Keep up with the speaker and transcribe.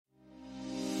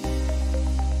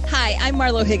Hi, I'm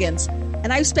Marlo Higgins,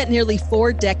 and I've spent nearly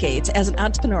 4 decades as an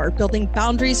entrepreneur building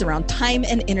boundaries around time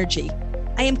and energy.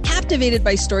 I am captivated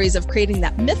by stories of creating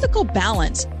that mythical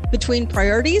balance between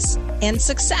priorities and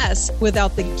success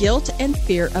without the guilt and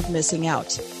fear of missing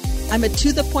out. I'm a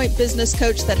to-the-point business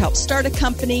coach that helps start a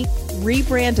company,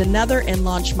 rebrand another, and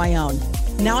launch my own.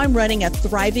 Now I'm running a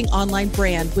thriving online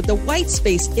brand with the white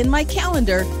space in my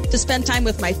calendar to spend time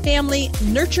with my family,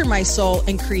 nurture my soul,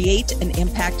 and create an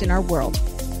impact in our world.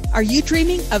 Are you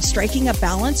dreaming of striking a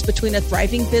balance between a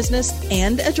thriving business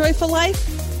and a joyful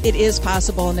life? It is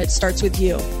possible, and it starts with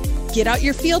you. Get out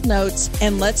your field notes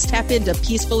and let's tap into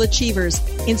Peaceful Achievers,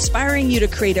 inspiring you to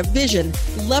create a vision,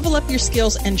 level up your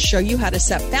skills, and show you how to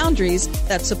set boundaries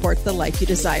that support the life you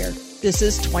desire. This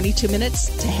is 22 Minutes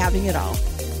to Having It All.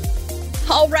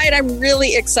 All right, I'm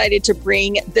really excited to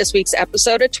bring this week's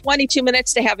episode of 22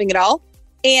 Minutes to Having It All.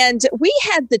 And we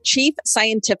had the Chief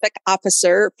Scientific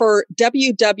Officer for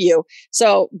WW,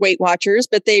 so Weight Watchers,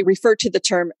 but they refer to the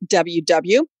term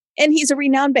WW. And he's a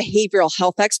renowned behavioral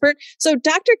health expert. So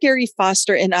Dr. Gary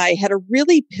Foster and I had a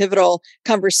really pivotal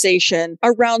conversation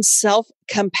around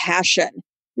self-compassion.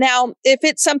 Now, if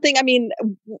it's something,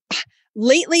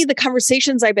 lately the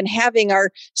conversations I've been having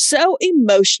are so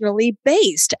emotionally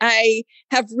based. I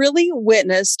have really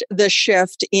witnessed the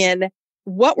shift in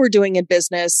what we're doing in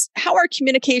business, how our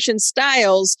communication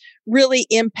styles really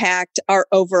impact our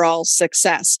overall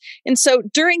success. And so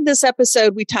during this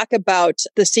episode, we talk about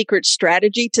the secret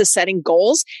strategy to setting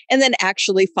goals and then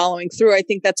actually following through. I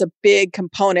think that's a big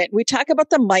component. We talk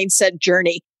about the mindset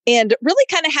journey and really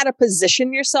kind of how to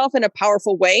position yourself in a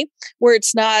powerful way where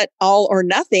it's not all or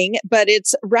nothing, but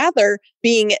it's rather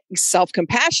being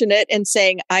self-compassionate and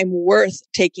saying, I'm worth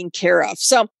taking care of.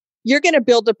 So you're going to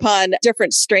build upon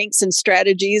different strengths and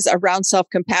strategies around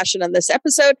self-compassion on this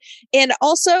episode, and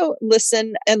also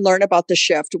listen and learn about The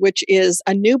Shift, which is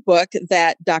a new book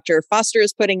that Dr. Foster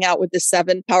is putting out with the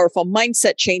 7 powerful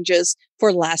mindset changes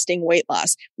for lasting weight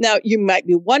loss. Now, you might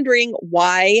be wondering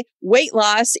why weight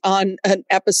loss on an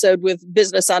episode with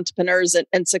business entrepreneurs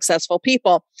and successful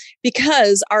people,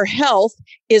 because our health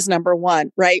is number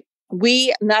one, right?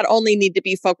 We not only need to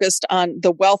be focused on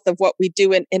the wealth of what we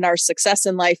do in our success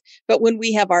in life, but when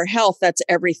we have our health, that's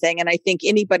everything. And I think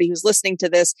anybody who's listening to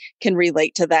this can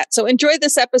relate to that. So enjoy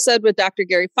this episode with Dr.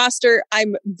 Gary Foster.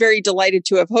 I'm very delighted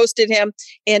to have hosted him,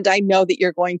 and I know that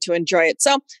you're going to enjoy it.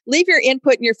 So leave your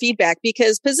input and your feedback,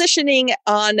 because positioning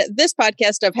on this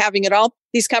podcast of Having It All,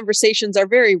 these conversations are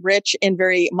very rich and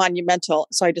very monumental.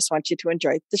 So I just want you to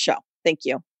enjoy the show. Thank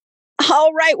you.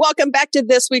 All right. Welcome back to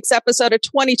this week's episode of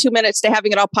 22 Minutes to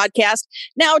Having It All podcast.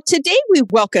 Now, today we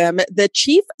welcome the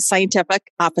Chief Scientific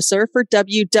Officer for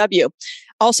WW,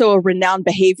 also a renowned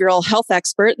behavioral health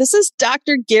expert. This is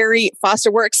Dr. Gary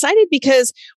Foster. We're excited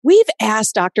because we've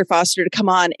asked Dr. Foster to come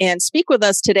on and speak with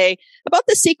us today about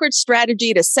the secret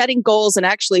strategy to setting goals and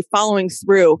actually following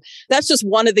through. That's just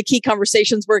one of the key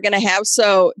conversations we're going to have.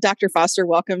 So, Dr. Foster,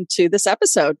 welcome to this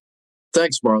episode.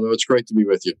 Thanks, Marlo. It's great to be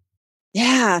with you.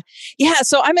 Yeah.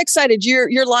 So I'm excited.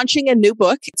 You're launching a new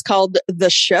book. It's called The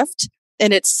Shift,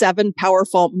 and it's 7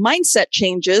 powerful mindset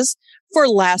changes for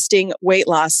lasting weight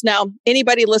loss. Now,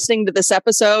 anybody listening to this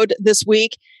episode this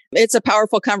week, it's a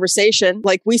powerful conversation.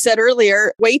 Like we said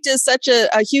earlier, weight is such a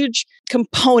huge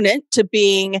component to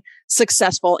being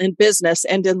successful in business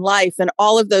and in life and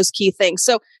all of those key things.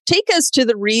 So take us to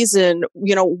the reason,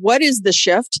 what is the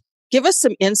shift? Give us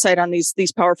some insight on these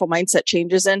powerful mindset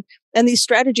changes and these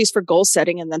strategies for goal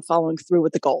setting and then following through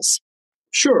with the goals.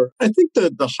 Sure. I think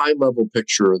the high level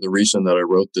picture, the reason that I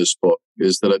wrote this book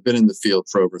is that I've been in the field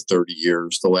for over 30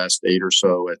 years, the last 8 or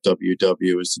so at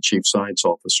WW as the Chief Science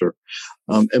Officer.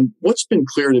 And what's been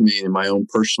clear to me in my own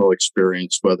personal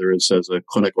experience, whether it's as a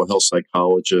clinical health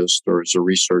psychologist or as a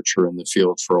researcher in the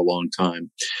field for a long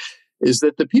time, is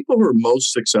that the people who are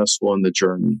most successful in the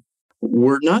journey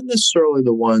were not necessarily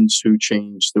the ones who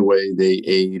changed the way they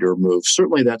ate or moved.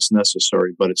 Certainly that's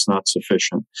necessary, but it's not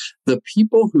sufficient. The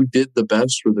people who did the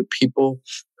best were the people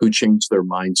who changed their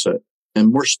mindset,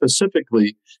 and more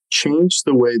specifically, changed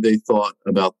the way they thought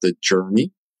about the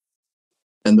journey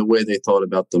and the way they thought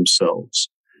about themselves.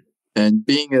 And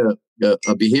being a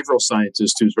behavioral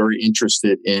scientist who's very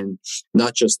interested in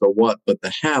not just the what, but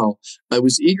the how, I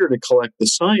was eager to collect the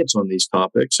science on these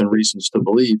topics and reasons to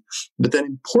believe. But then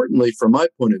importantly, from my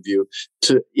point of view,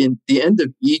 to in the end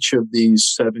of each of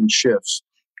these 7 shifts,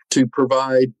 to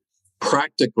provide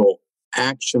practical,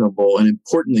 actionable, and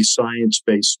importantly,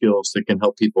 science-based skills that can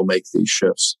help people make these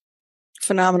shifts.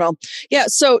 Phenomenal. Yeah.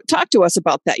 So talk to us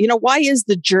about that. Why is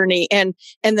the journey and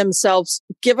themselves?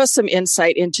 Give us some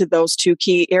insight into those 2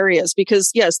 key areas,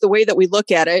 because yes, the way that we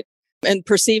look at it and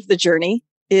perceive the journey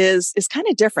is kind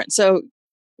of different. So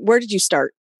where did you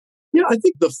start? Yeah, I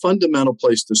think the fundamental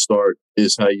place to start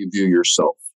is how you view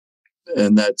yourself.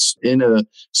 And that's in a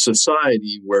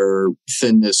society where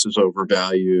thinness is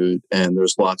overvalued and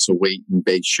there's lots of weight and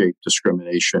base shape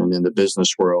discrimination in the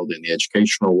business world, in the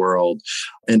educational world,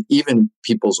 and even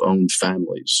people's own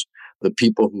families. The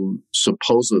people who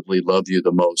supposedly love you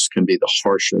the most can be the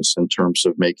harshest in terms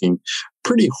of making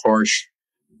pretty harsh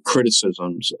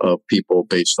criticisms of people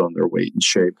based on their weight and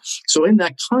shape. So in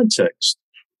that context,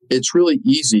 it's really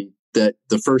easy that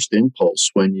the first impulse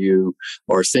when you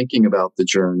are thinking about the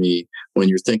journey, when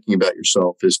you're thinking about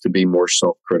yourself, is to be more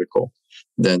self-critical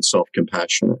than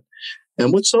self-compassionate.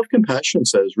 And what self-compassion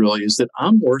says really is that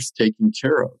I'm worth taking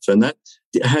care of. And that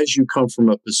has you come from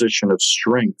a position of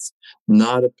strength,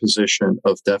 not a position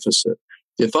of deficit.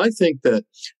 If I think that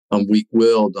I'm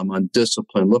weak-willed, I'm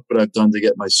undisciplined, look what I've done to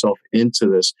get myself into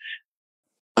this,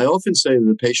 I often say to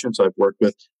the patients I've worked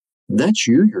with, that's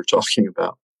you're talking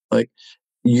about. Like,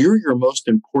 you're your most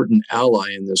important ally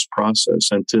in this process.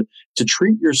 And to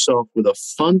treat yourself with a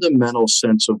fundamental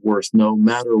sense of worth, no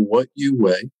matter what you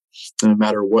weigh, no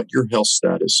matter what your health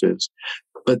status is,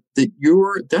 but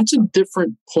that's a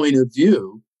different point of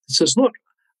view. It says, look,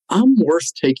 I'm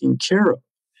worth taking care of.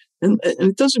 And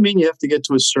it doesn't mean you have to get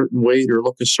to a certain weight or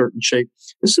look a certain shape.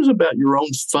 This is about your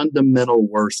own fundamental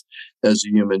worth as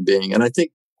a human being. And I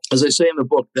think, as I say in the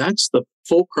book, that's the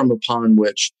fulcrum upon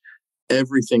which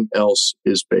everything else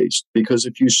is based. Because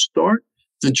if you start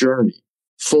the journey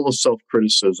full of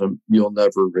self-criticism, you'll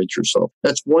never rid yourself.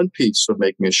 That's one piece of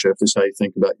making a shift, is how you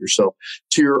think about yourself.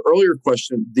 To your earlier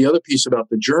question, the other piece about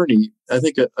the journey, I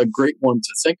think a great one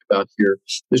to think about here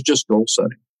is just goal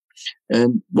setting.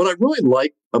 And what I really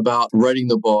like about writing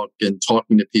the book and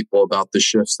talking to people about the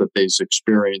shifts that they've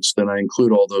experienced, and I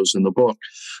include all those in the book,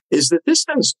 is that this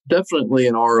has definitely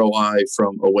an ROI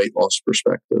from a weight loss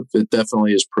perspective. It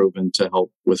definitely is proven to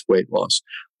help with weight loss.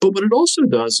 But what it also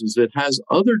does is it has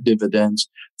other dividends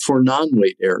for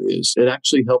non-weight areas. It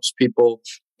actually helps people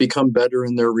become better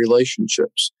in their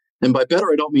relationships. And by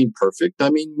better, I don't mean perfect. I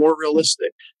mean more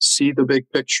realistic. See the big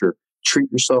picture.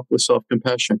 Treat yourself with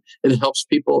self-compassion. It helps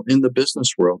people in the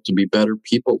business world to be better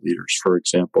people leaders, for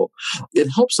example. It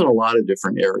helps in a lot of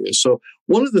different areas. So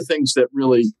one of the things that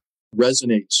really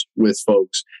resonates with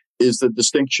folks is the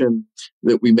distinction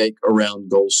that we make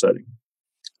around goal setting.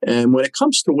 And when it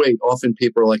comes to weight, often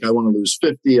people are like, I want to lose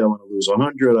 50, I want to lose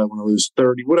 100, I want to lose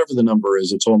 30, whatever the number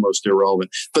is, it's almost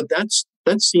irrelevant. But that's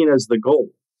seen as the goal.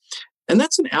 And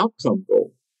that's an outcome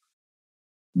goal.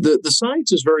 The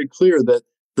science is very clear that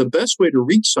the best way to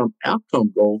reach some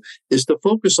outcome goal is to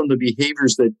focus on the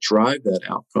behaviors that drive that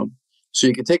outcome. So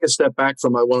you can take a step back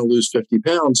from I want to lose 50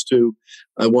 pounds to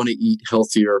I want to eat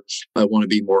healthier, I want to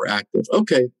be more active.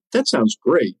 Okay, that sounds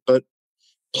great, but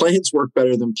plans work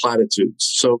better than platitudes.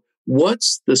 So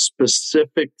what's the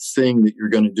specific thing that you're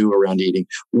going to do around eating?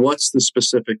 What's the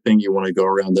specific thing you want to go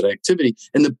around that activity?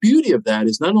 And the beauty of that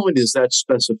is not only does that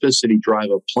specificity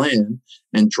drive a plan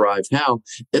and drive how,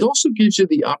 it also gives you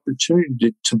the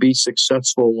opportunity to be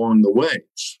successful along the way.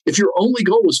 If your only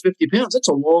goal is 50 pounds, that's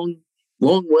a long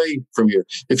way from here.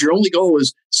 If your only goal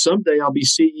is someday I'll be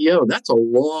CEO, that's a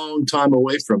long time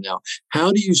away from now.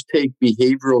 How do you take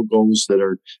behavioral goals that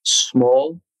are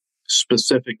small,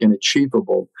 specific, and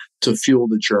achievable to fuel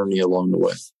the journey along the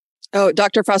way? Oh,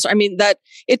 Dr. Foster, I mean, that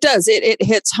it does. It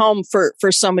hits home for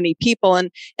so many people.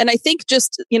 And I think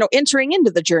just, entering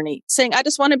into the journey, saying, I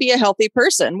just want to be a healthy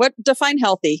person. What define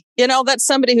healthy? That's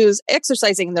somebody who's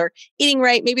exercising, they're eating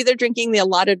right. Maybe they're drinking the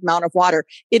allotted amount of water.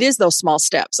 It is those small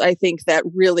steps, I think, that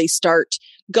really start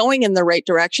going in the right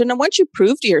direction. And once you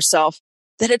prove to yourself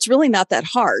that it's really not that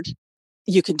hard,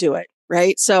 you can do it.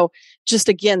 Right. So just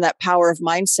again, that power of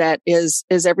mindset is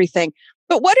everything.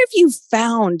 But what have you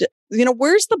found?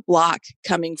 Where's the block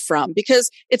coming from? Because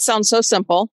it sounds so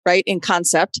simple, right, in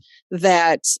concept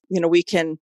that, we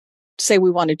can say we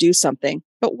want to do something,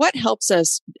 but what helps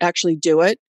us actually do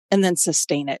it and then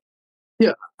sustain it?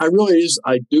 Yeah, I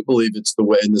do believe it's the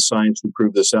way, and the science would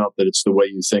prove this out, that it's the way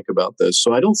you think about this.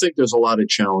 So I don't think there's a lot of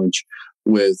challenge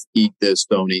with eat this,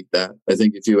 don't eat that. I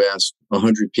think if you ask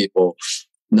 100 people,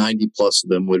 90 plus of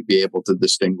them would be able to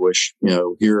distinguish,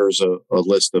 here's a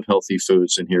list of healthy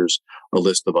foods and here's a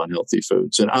list of unhealthy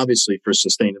foods. And obviously for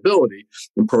sustainability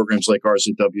in programs like ours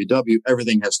at WW,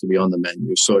 everything has to be on the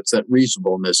menu. So it's that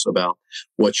reasonableness about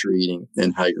what you're eating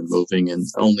and how you're moving, and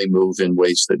only move in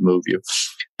ways that move you.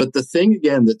 But the thing,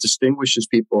 again, that distinguishes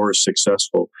people who are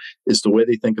successful is the way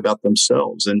they think about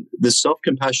themselves. And this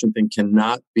self-compassion thing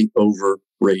cannot be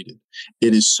overrated.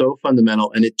 It is so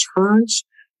fundamental, and it turns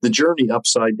the journey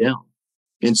upside down.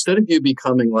 Instead of you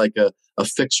becoming like a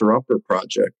fixer-upper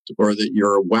project, or that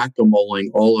you're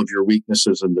whack-a-moling all of your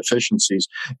weaknesses and deficiencies,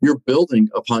 you're building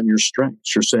upon your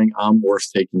strengths. You're saying, I'm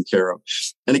worth taking care of.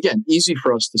 And again, easy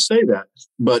for us to say that,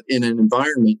 but in an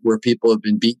environment where people have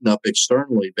been beaten up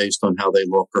externally based on how they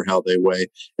look or how they weigh,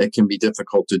 it can be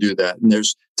difficult to do that. And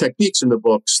there's techniques in the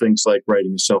books, things like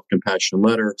writing a self-compassion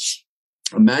letter,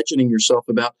 imagining yourself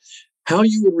about how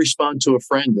you would respond to a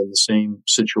friend in the same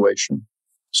situation.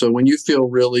 So when you feel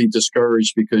really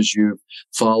discouraged because you've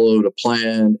followed a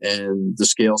plan and the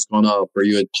scale's gone up, or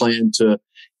you had planned to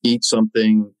eat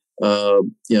something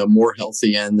more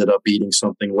healthy, ended up eating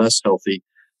something less healthy.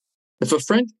 If a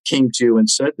friend came to you and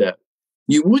said that,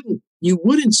 you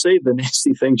wouldn't say the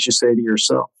nasty things you say to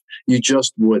yourself. You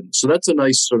just wouldn't. So that's a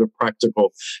nice sort of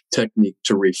practical technique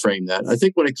to reframe that. I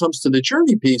think when it comes to the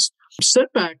journey piece,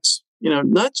 setbacks,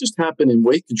 not just happen in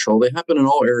weight control, they happen in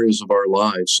all areas of our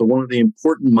lives. So one of the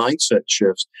important mindset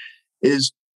shifts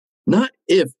is not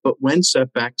if, but when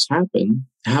setbacks happen,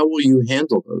 how will you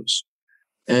handle those?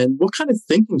 And what kind of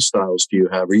thinking styles do you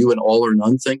have? Are you an all or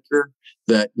none thinker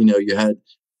that, you had,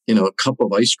 a cup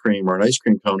of ice cream or an ice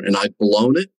cream cone and I've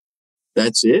blown it?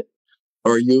 That's it?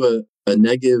 Or are you a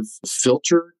negative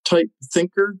filter type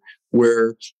thinker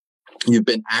where you've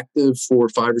been active for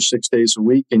 5 or 6 days a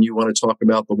week and you want to talk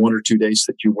about the 1 or 2 days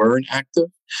that you weren't active?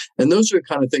 And those are the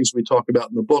kind of things we talk about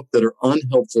in the book that are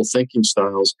unhelpful thinking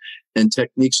styles and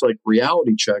techniques like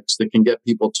reality checks that can get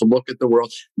people to look at the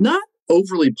world not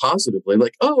overly positively,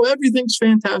 like, oh, everything's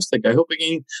fantastic. I hope I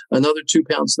gain another 2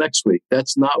 pounds next week.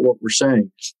 That's not what we're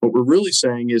saying. What we're really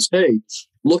saying is, hey,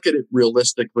 look at it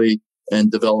realistically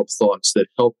and develop thoughts that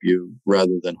help you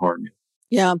rather than harm you.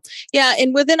 Yeah. Yeah.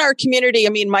 And within our community,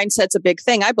 mindset's a big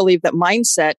thing. I believe that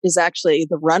mindset is actually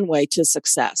the runway to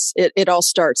success. It all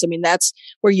starts. That's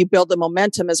where you build the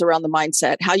momentum is around the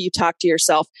mindset, how you talk to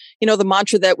yourself. The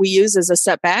mantra that we use is a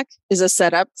setback is a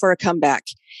setup for a comeback.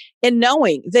 And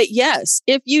knowing that, yes,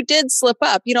 if you did slip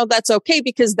up, that's okay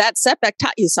because that setback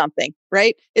taught you something,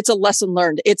 right? It's a lesson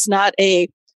learned. It's not a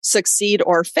succeed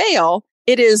or fail.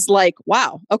 It is like,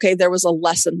 wow, okay, there was a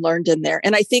lesson learned in there.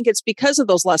 And I think it's because of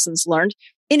those lessons learned.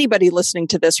 Anybody listening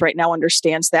to this right now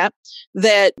understands that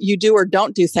you do or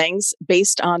don't do things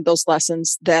based on those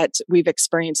lessons that we've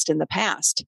experienced in the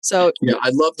past. So yeah, I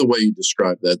love the way you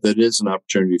describe that it is an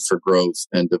opportunity for growth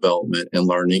and development and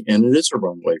learning, and it is a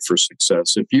runway for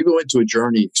success. If you go into a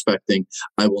journey expecting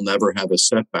I will never have a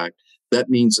setback, that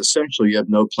means essentially you have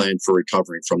no plan for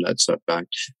recovering from that setback.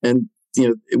 And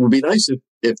it would be nice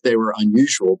if they were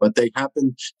unusual, but they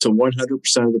happen to 100%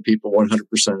 of the people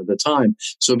 100% of the time.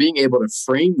 So being able to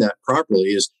frame that properly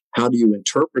is how do you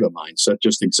interpret a mindset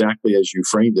just exactly as you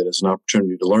framed it as an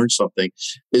opportunity to learn something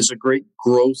is a great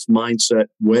growth mindset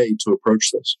way to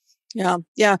approach this. Yeah.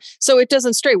 Yeah. So it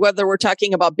doesn't stray whether we're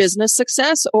talking about business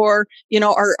success or,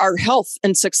 our health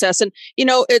and success. And,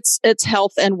 it's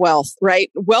health and wealth,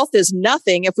 right? Wealth is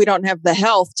nothing if we don't have the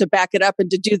health to back it up and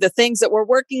to do the things that we're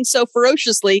working so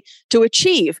ferociously to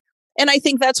achieve. And I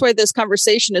think that's why this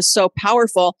conversation is so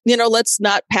powerful. Let's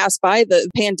not pass by the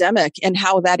pandemic and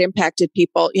how that impacted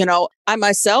people. I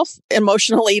myself,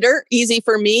 emotional eater, easy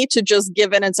for me to just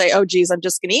give in and say, oh, geez, I'm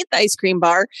just going to eat the ice cream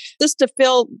bar just to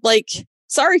feel like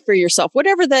sorry for yourself,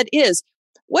 whatever that is.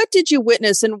 What did you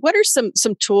witness? And what are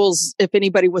some tools if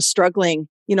anybody was struggling,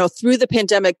 through the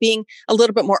pandemic, being a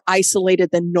little bit more isolated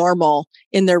than normal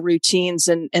in their routines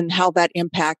and how that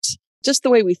impact just the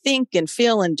way we think and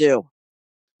feel and do?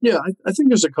 Yeah, I think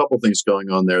there's a couple things going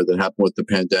on there that happened with the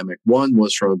pandemic. One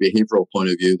was from a behavioral point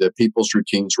of view that people's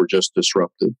routines were just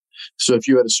disrupted. So if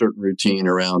you had a certain routine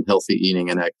around healthy eating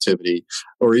and activity,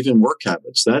 or even work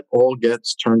habits, that all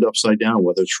gets turned upside down,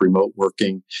 whether it's remote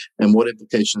working and what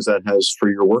implications that has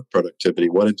for your work productivity.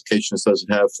 What implications does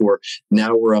it have for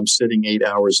now where I'm sitting 8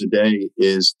 hours a day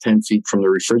is 10 feet from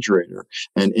the refrigerator.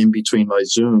 And in between my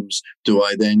Zooms, do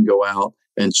I then go out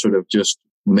and sort of just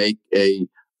make a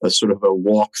sort of a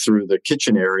walk through the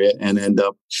kitchen area and end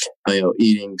up,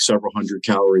 eating several hundred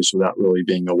calories without really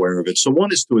being aware of it. So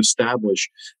one is to establish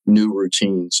new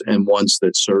routines and ones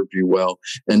that serve you well,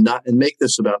 and make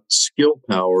this about skill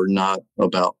power, not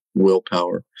about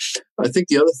willpower. I think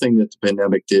the other thing that the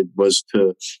pandemic did was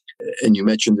and you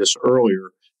mentioned this earlier,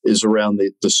 is around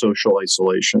the social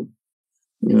isolation.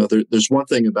 There's one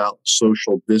thing about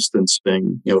social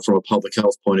distancing, from a public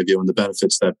health point of view and the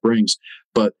benefits that brings,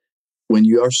 but when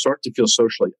you start to feel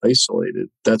socially isolated,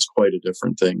 that's quite a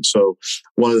different thing. So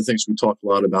one of the things we talk a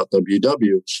lot about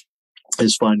WW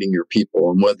is finding your people,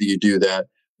 and whether you do that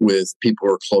with people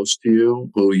who are close to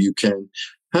you, who you can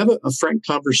have a frank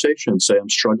conversation. Say, I'm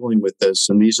struggling with this,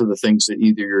 and these are the things that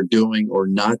either you're doing or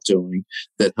not doing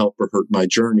that help or hurt my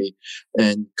journey.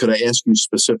 And could I ask you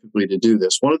specifically to do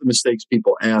this? One of the mistakes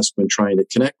people ask when trying to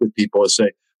connect with people is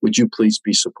say, would you please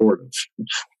be supportive?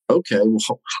 Okay,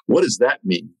 well, what does that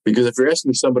mean? Because if you're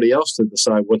asking somebody else to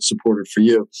decide what's supportive for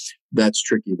you, that's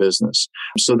tricky business.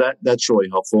 So that's really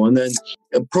helpful. And then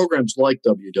programs like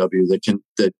WW that can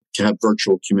have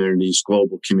virtual communities,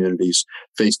 global communities,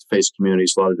 face-to-face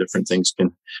communities, a lot of different things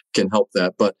can help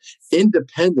that. But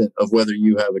independent of whether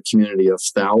you have a community of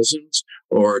thousands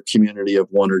or a community of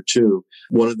one or two,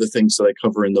 one of the things that I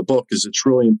cover in the book is it's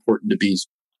really important to be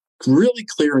really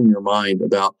clear in your mind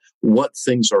about what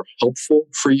things are helpful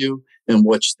for you and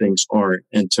which things aren't,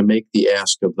 and to make the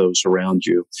ask of those around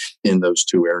you in those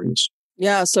two areas.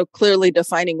 Yeah. So clearly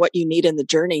defining what you need in the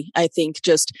journey. I think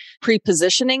just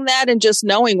pre-positioning that and just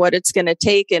knowing what it's going to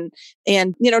take and,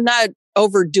 not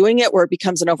overdoing it where it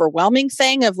becomes an overwhelming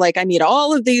thing of like, I need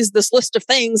all of this list of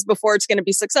things before it's going to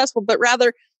be successful, but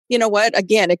rather, you know what?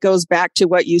 Again, it goes back to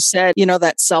what you said,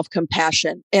 that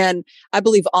self-compassion. And I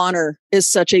believe honor is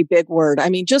such a big word. I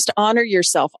mean, just honor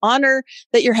yourself, honor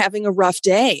that you're having a rough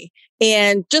day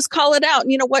and just call it out.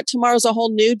 And you know what? Tomorrow's a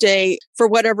whole new day. For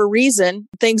whatever reason,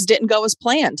 things didn't go as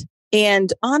planned,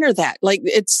 and honor that. Like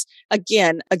it's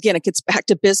again, it gets back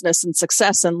to business and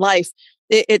success in life.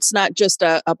 It's not just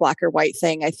a black or white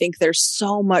thing. I think there's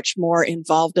so much more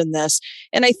involved in this.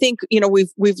 And I think,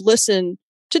 we've listened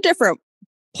to different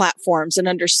platforms and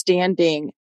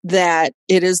understanding that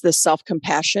it is the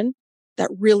self-compassion that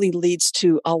really leads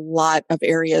to a lot of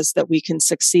areas that we can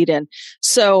succeed in.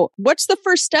 So what's the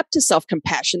first step to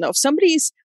self-compassion though? If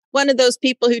somebody's one of those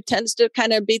people who tends to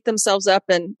kind of beat themselves up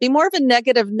and be more of a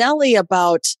negative Nelly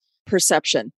about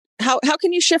perception, how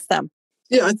can you shift them?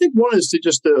 Yeah, I think one is to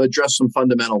just address some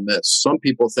fundamental myths. Some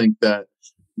people think that,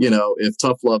 if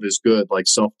tough love is good, like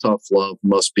self-tough love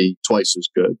must be twice as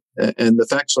good. And the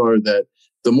facts are that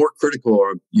the more critical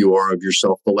you are of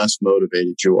yourself, the less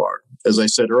motivated you are. As I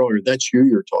said earlier, that's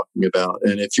you're talking about.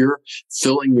 And if you're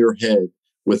filling your head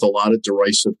with a lot of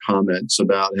derisive comments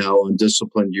about how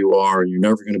undisciplined you are and you're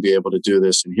never going to be able to do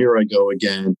this, and here I go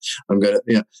again,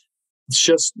 it's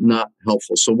just not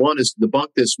helpful. So one is to debunk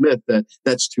this myth that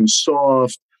that's too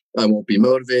soft, I won't be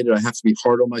motivated, I have to be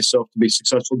hard on myself to be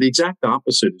successful. The exact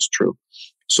opposite is true.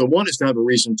 So one is to have a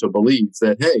reason to believe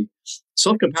that, hey,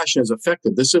 self-compassion is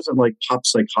effective. This isn't like pop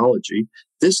psychology.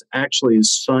 This actually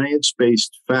is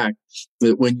science-based fact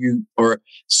that when you are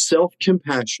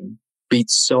self-compassion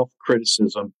beats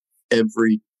self-criticism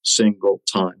every single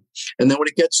time. And then when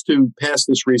it gets to past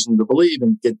this reason to believe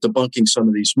and get debunking some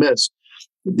of these myths,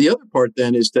 the other part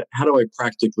then is that how do I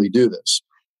practically do this?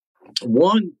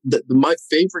 One, my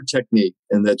favorite technique,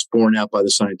 and that's borne out by the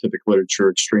scientific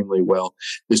literature extremely well,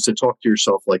 is to talk to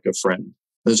yourself like a friend.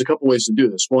 There's a couple ways to do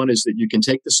this. One is that you can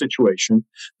take the situation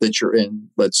that you're in.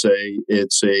 Let's say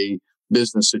it's a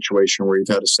business situation where you've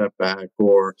had a setback,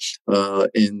 or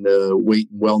in the weight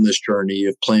and wellness journey,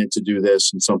 you've planned to do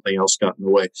this and something else got in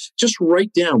the way. Just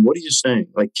write down, what are you saying?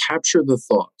 Like capture the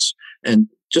thoughts and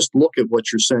just look at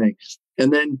what you're saying.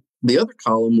 And then the other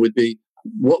column would be,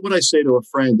 what would I say to a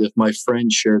friend if my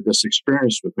friend shared this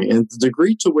experience with me? And the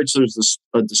degree to which there's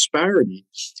a disparity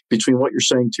between what you're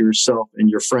saying to yourself and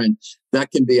your friend,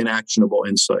 that can be an actionable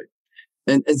insight.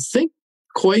 And think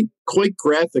quite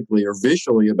graphically or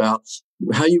visually about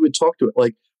how you would talk to it,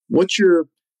 like what your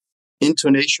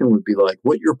intonation would be like,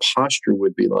 what your posture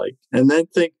would be like. And then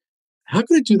think, how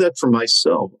can I do that for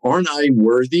myself? Aren't I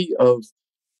worthy of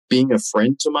being a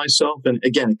friend to myself? And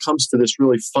again, it comes to this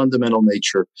really fundamental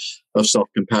nature of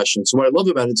self-compassion. So what I love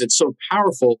about it is it's so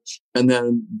powerful. And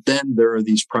then there are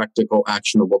these practical,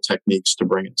 actionable techniques to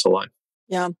bring it to life.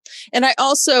 Yeah. And I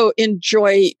also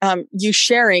enjoy you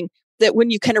sharing that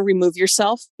when you kind of remove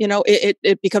yourself,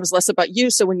 it becomes less about you.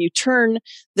 So when you turn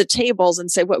the tables and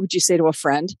say, what would you say to a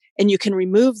friend? And you can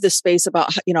remove the space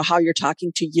about, how you're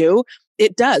talking to you.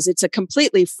 It does. It's a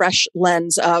completely fresh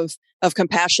lens of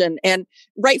compassion, and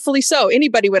rightfully so.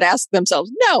 Anybody would ask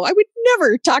themselves, no, I would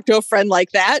never talk to a friend like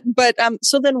that. But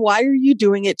so then why are you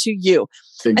doing it to you?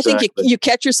 Exactly. I think you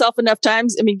catch yourself enough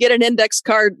times. I mean, get an index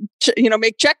card,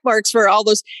 make check marks for all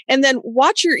those, and then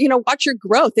watch your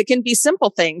growth. It can be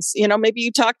simple things. Maybe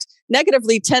you talked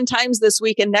negatively 10 times this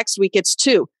week and next week it's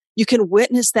 2. You can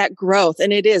witness that growth.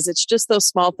 And it's just those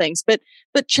small things, but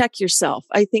check yourself.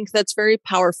 I think that's very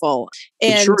powerful.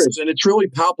 And it sure is. And it's really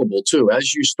palpable too.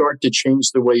 As you start to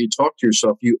change the way you talk to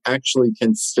yourself, you actually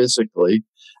can physically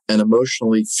and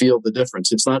emotionally feel the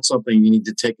difference. It's not something you need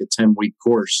to take a 10-week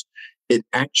course it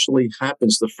actually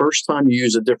happens. The first time you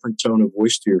use a different tone of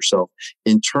voice to yourself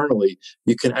internally,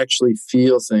 you can actually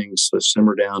feel things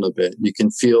simmer down a bit. You can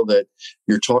feel that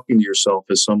you're talking to yourself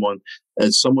as someone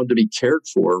to be cared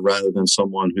for rather than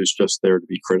someone who's just there to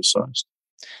be criticized.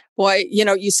 Boy,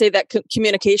 you say that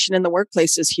communication in the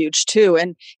workplace is huge too.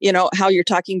 And, how you're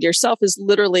talking to yourself is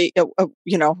literally,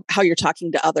 how you're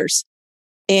talking to others.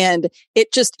 And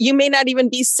you may not even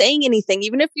be saying anything.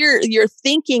 Even if you're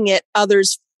thinking it,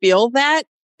 others feel that.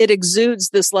 It exudes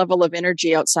this level of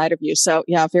energy outside of you. So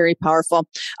yeah, very powerful.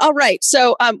 All right.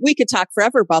 So we could talk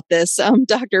forever about this,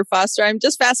 Dr. Foster. I'm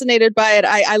just fascinated by it.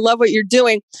 I love what you're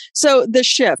doing. So The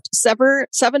Shift,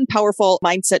 7 powerful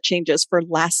mindset changes for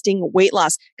lasting weight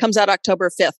loss, comes out October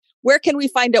 5th. Where can we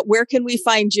find it? Where can we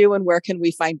find you? And where can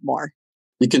we find more?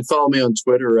 You can follow me on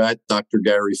Twitter at Dr.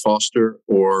 Gary Foster,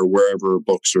 or wherever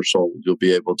books are sold. You'll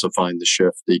be able to find The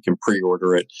Shift. You can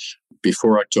pre-order it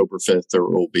before October 5th, or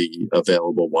it will be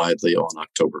available widely on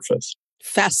October 5th.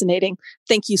 Fascinating.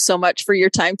 Thank you so much for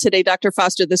your time today, Dr.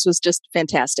 Foster. This was just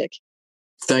fantastic.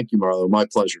 Thank you, Marlo. My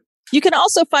pleasure. You can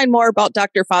also find more about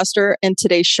Dr. Foster in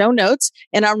today's show notes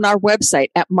and on our website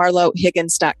at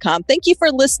marlohiggins.com. Thank you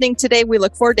for listening today. We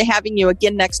look forward to having you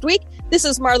again next week. This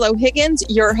is Marlo Higgins,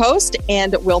 your host,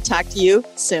 and we'll talk to you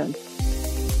soon.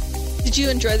 Did you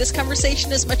enjoy this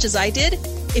conversation as much as I did?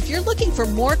 If you're looking for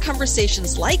more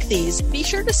conversations like these, be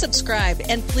sure to subscribe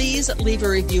and please leave a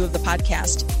review of the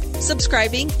podcast.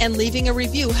 Subscribing and leaving a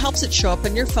review helps it show up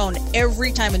on your phone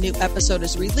every time a new episode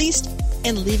is released,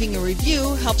 and leaving a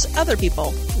review helps other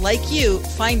people like you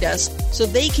find us so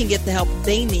they can get the help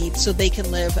they need so they can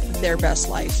live their best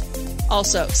life.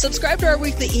 Also, subscribe to our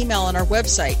weekly email on our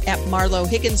website at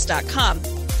marlohiggins.com.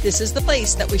 This is the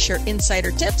place that we share insider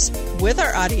tips with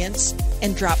our audience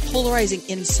and drop polarizing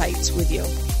insights with you.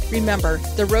 Remember,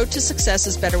 the road to success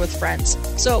is better with friends.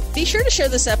 So be sure to share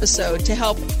this episode to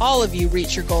help all of you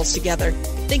reach your goals together.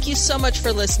 Thank you so much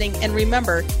for listening. And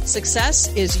remember,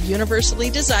 success is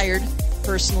universally desired,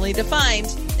 personally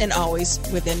defined, and always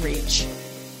within reach.